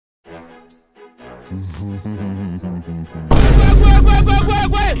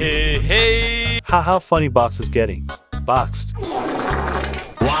Hey, hey! How funny Box is getting. Boxed.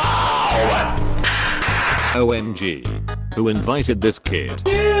 Wow! OMG. Who invited this kid?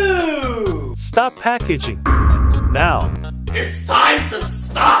 You! Stop packaging. Now. It's time to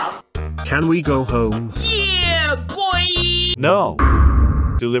stop! Can we go home? Yeah, boy! No.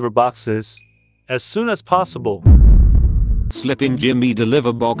 Deliver boxes as soon as possible. Slipping Jimmy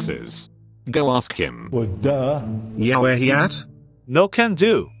deliver boxes. Go ask him. Well, duh. Yeah, where he at? No can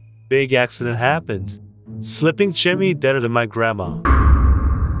do. Big accident happened. Slipping Jimmy deader than my grandma.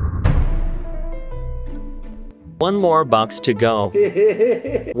 One more box to go.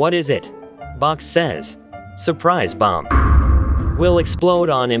 What is it? Box says, surprise bomb. Will explode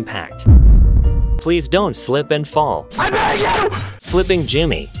on impact. Please don't slip and fall. I beg you! Slipping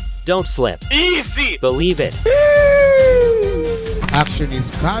Jimmy. Don't slip. Easy! Believe it. Action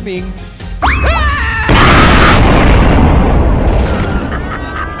is coming.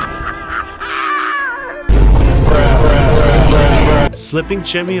 Slipping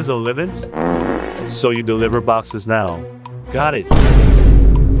Jimmy is a living? So you deliver boxes now. Got it.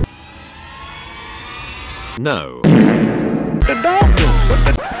 No. The dog do.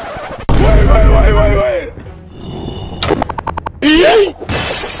 Wait.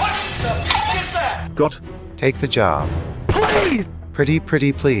 Got. Take the job. Please! Pretty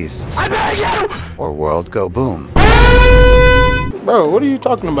please. I beg you! Or world go boom. Bro, what are you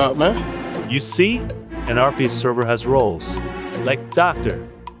talking about, man? You see? An RP server has roles. Like doctor,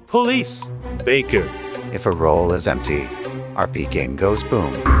 police, baker. If a role is empty, RP game goes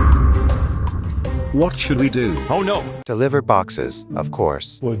boom. What should we do? Oh no. Deliver boxes, of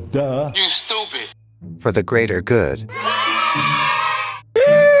course. Well, duh. You stupid! For the greater good.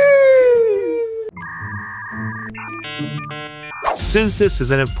 Since this is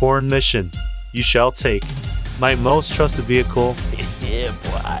an important mission, you shall take my most trusted vehicle. Yeah,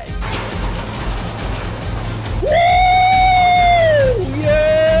 boy.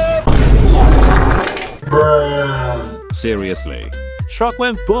 Seriously. Truck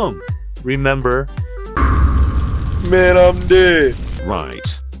went boom. Remember? Man, I'm dead.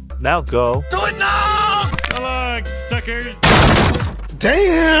 Right. Now go. Do it now! Come on, suckers.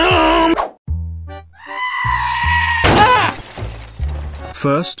 Damn!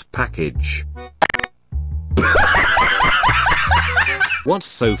 First package. What's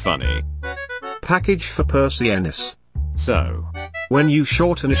so funny? Package for Percy Ennis. So. When you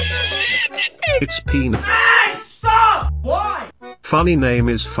shorten it, it's peanut. Hey, stop! Why? Funny name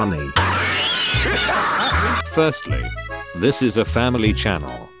is funny. Firstly, this is a family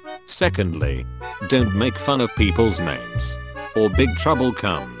channel. Secondly, don't make fun of people's names, or big trouble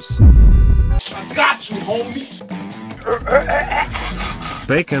comes. Got you, homie!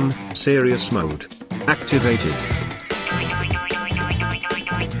 Bacon, serious mode. Activated.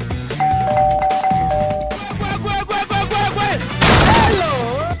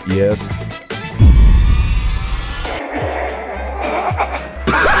 Yes.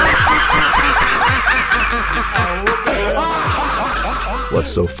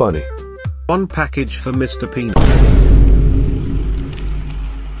 What's so funny? One package for Mr. Peanut.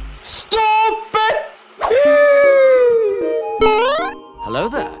 Stupid! Hello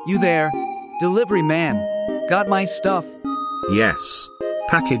there. You there? Delivery man. Got my stuff? Yes.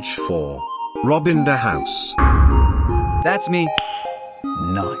 Package 4. Robin the house. That's me.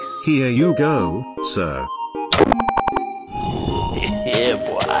 Nice. Here you go, sir. Yeah,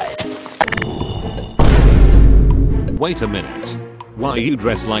 boy. Wait a minute. Why are you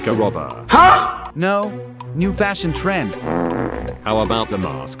dressed like a robber? No. New fashion trend. How about the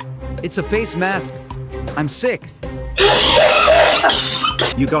mask? It's a face mask. I'm sick.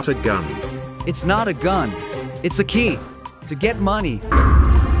 You got a gun. It's not a gun. It's a key. To get money.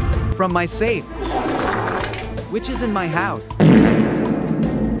 From my safe. Which is in my house.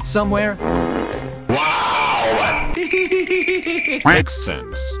 Somewhere. Wow! Makes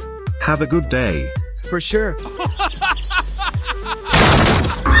sense. Have a good day. For sure.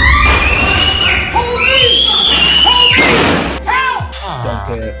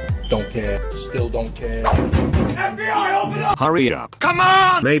 Don't care, still don't care. FBI, open up! Hurry up. Come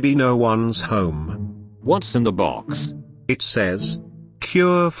on! Maybe no one's home. What's in the box? It says,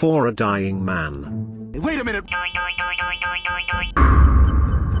 cure for a dying man. Wait a minute.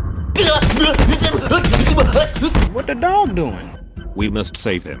 What the dog doing? We must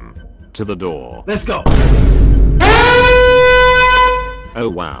save him. To the door. Let's go. Oh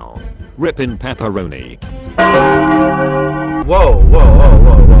wow. Rippin' pepperoni. Whoa,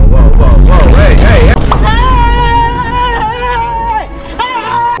 hey!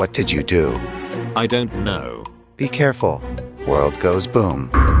 What did you do? I don't know. Be careful. World goes boom.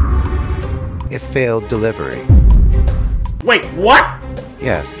 If failed delivery. Wait, what?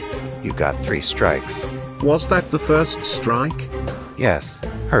 Yes, you got 3 strikes. Was that the first strike? Yes,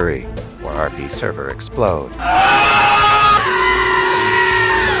 hurry, or RP server explode.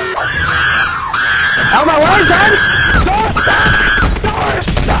 Out my way, son!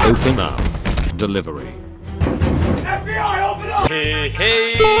 Open up. Delivery. FBI, open up!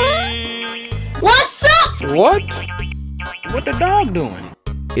 Hey. What's up? What? What the dog doing?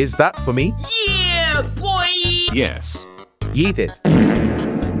 Is that for me? Yeah, boy! Yes. Yeet it.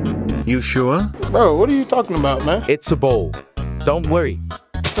 You sure? Bro, what are you talking about, man? It's a bowl. Don't worry.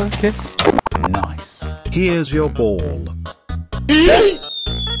 Okay. Nice. Here's your ball.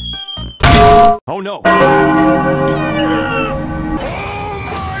 Oh no.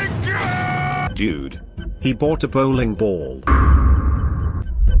 Dude. He bought a bowling ball.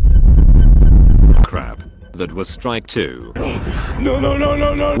 Crap. That was strike 2.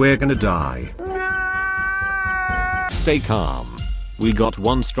 No. We're gonna die. Stay calm. We got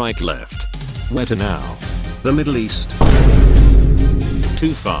 1 strike left. Where to now? The Middle East.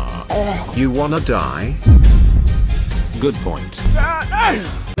 Too far. You wanna die? Good point.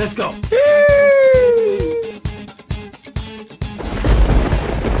 Let's go.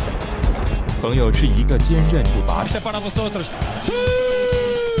 朋友是一个坚韧不拔的。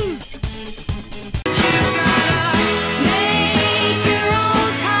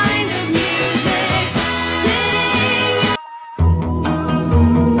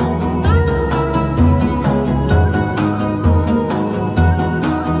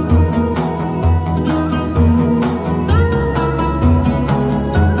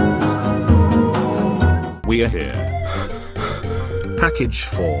We are here. Package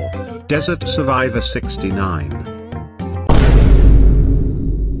 4. Desert Survivor 69.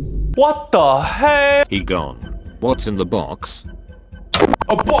 What the heck? He gone. What's in the box?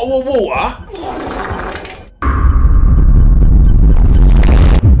 A bottle of water?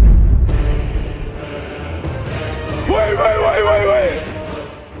 Wait.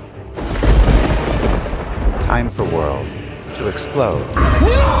 Time for world to explode.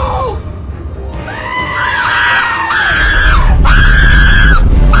 No!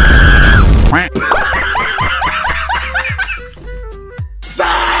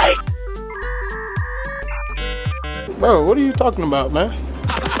 Bro, what are you talking about, man?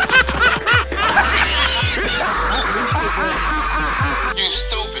 You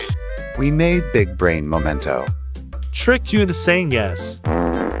stupid. We made big brain memento. Tricked you into saying yes.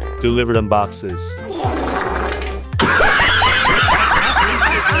 Delivered in boxes.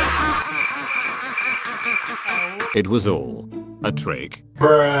 It was all a trick.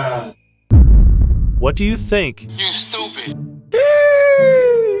 Bruh. What do you think? You stupid.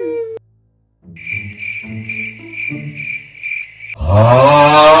 Oh.